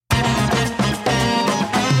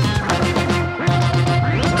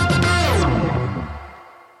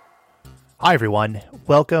Hi, everyone.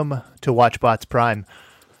 Welcome to WatchBots Prime.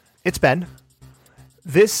 It's Ben.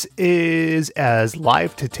 This is as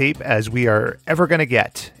live to tape as we are ever going to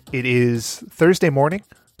get. It is Thursday morning,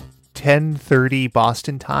 10:30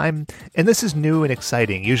 Boston time, and this is new and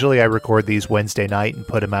exciting. Usually I record these Wednesday night and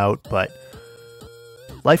put them out, but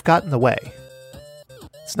life got in the way.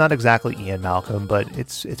 It's not exactly Ian Malcolm, but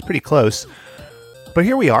it's pretty close. But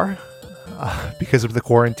here we are. Because of the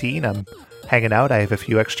quarantine, I'm hanging out. I have a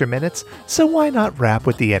few extra minutes, so why not rap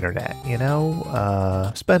with the internet,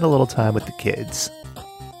 spend a little time with the kids.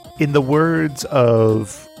 In the words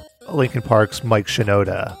of Linkin Park's Mike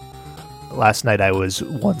Shinoda, last night I was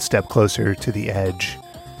one step closer to the edge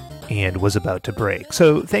and was about to break.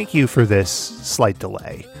 So thank you for this slight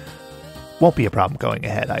delay. Won't be a problem going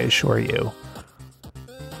ahead, I assure you.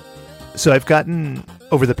 So I've gotten,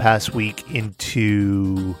 over the past week,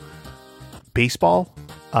 into baseball,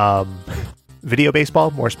 video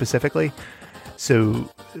baseball more specifically. So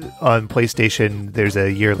on PlayStation, there's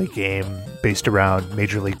a yearly game based around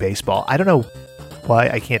Major League Baseball. I don't know why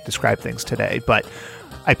I can't describe things today, but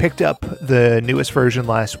I picked up the newest version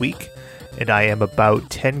last week, and I am about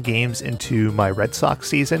 10 games into my Red Sox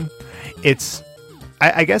season. It's,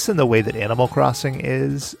 I guess in the way that Animal Crossing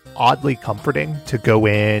is, oddly comforting to go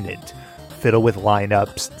in and fiddle with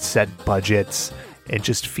lineups, set budgets, and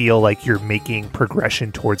just feel like you're making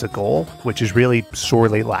progression towards a goal, which is really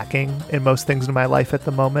sorely lacking in most things in my life at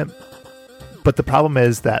the moment. But the problem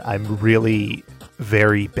is that I'm really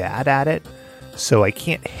very bad at it, so I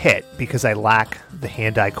can't hit because I lack the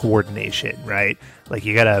hand-eye coordination, right? Like,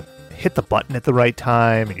 you gotta hit the button at the right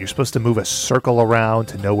time, and you're supposed to move a circle around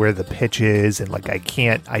to know where the pitch is, and I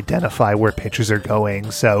can't identify where pitches are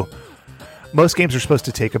going. So most games are supposed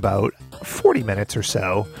to take about 40 minutes or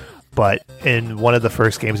so. But in one of the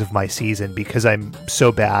first games of my season, because I'm so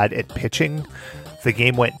bad at pitching, the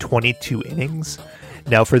game went 22 innings.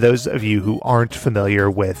 Now, for those of you who aren't familiar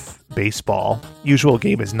with baseball, usual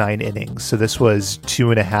game is 9 innings. So this was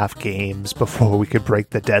 2.5 games before we could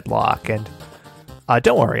break the deadlock. And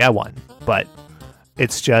don't worry, I won. But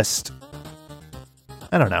it's just,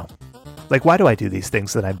 I don't know. Why do I do these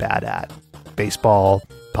things that I'm bad at? Baseball,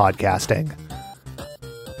 podcasting,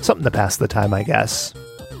 something to pass the time, I guess.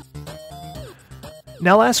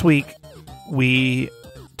 Now, last week, we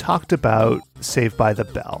talked about Saved by the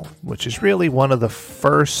Bell, which is really one of the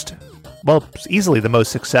first, easily the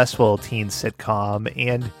most successful teen sitcom,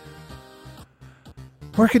 and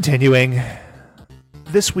we're continuing.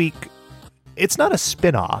 This week, it's not a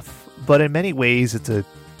spin-off, but in many ways, it's a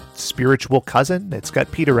spiritual cousin. It's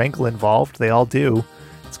got Peter Engel involved. They all do.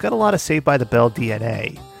 It's got a lot of Saved by the Bell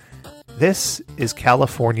DNA. This is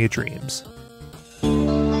California Dreams.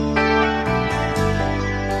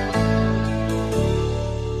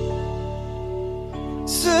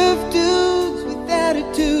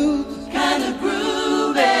 Kinda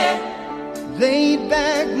groovy, laid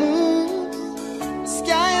back moves,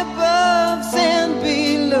 sky above, sand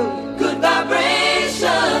below, good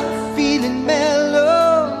vibrations, feeling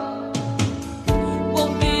mellow,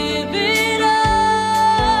 won't give it up,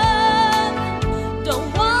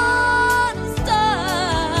 don't wanna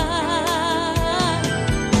stop,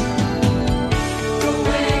 don't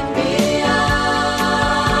wake me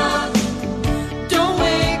up, don't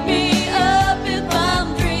wake me up if I'm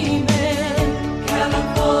dreaming.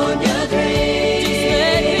 California dreams. Just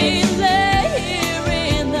let me lay here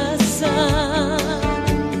in the sun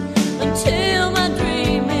until my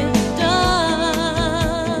dream is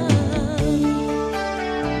done.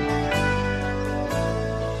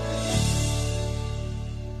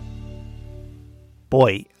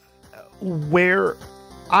 Boy, where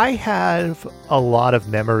I have a lot of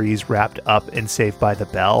memories wrapped up in Saved by the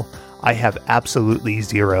Bell, I have absolutely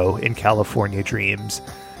zero in California Dreams.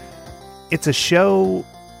 It's a show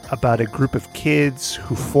about a group of kids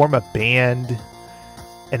who form a band,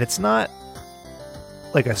 and it's not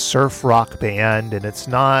like a surf rock band, and it's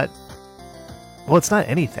not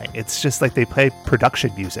anything. It's just like they play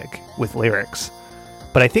production music with lyrics.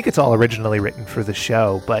 But I think it's all originally written for the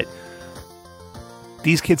show, but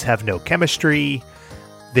these kids have no chemistry.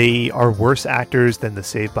 They are worse actors than the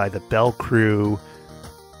Saved by the Bell crew,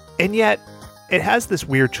 and yet it has this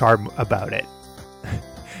weird charm about it.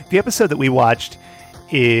 The episode that we watched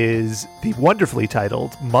is the wonderfully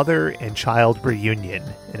titled Mother and Child Reunion,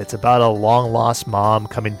 and it's about a long-lost mom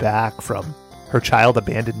coming back from her child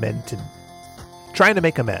abandonment and trying to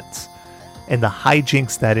make amends, and the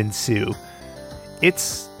hijinks that ensue.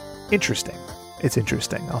 It's interesting. It's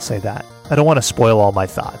interesting, I'll say that. I don't want to spoil all my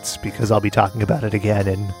thoughts, because I'll be talking about it again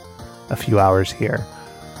in a few hours here.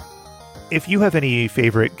 If you have any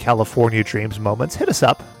favorite California Dreams moments, hit us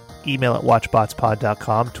up. email at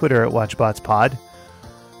watchbotspod.com, Twitter at watchbotspod.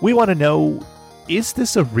 We want to know, is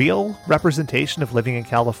this a real representation of living in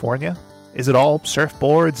California? Is it all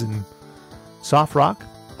surfboards and soft rock?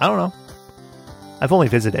 I don't know. I've only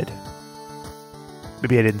visited.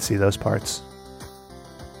 Maybe I didn't see those parts.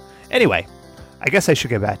 Anyway, I guess I should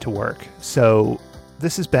get back to work. So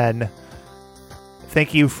this has been...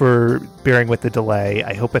 Thank you for bearing with the delay.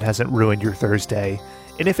 I hope it hasn't ruined your Thursday.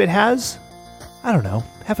 And if it has, I don't know,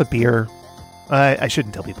 have a beer. I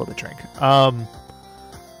shouldn't tell people to drink.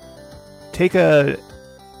 Take a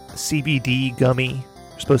CBD gummy.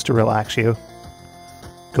 It's supposed to relax you.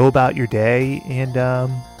 Go about your day and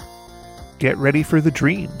get ready for the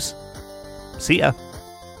dreams. See ya.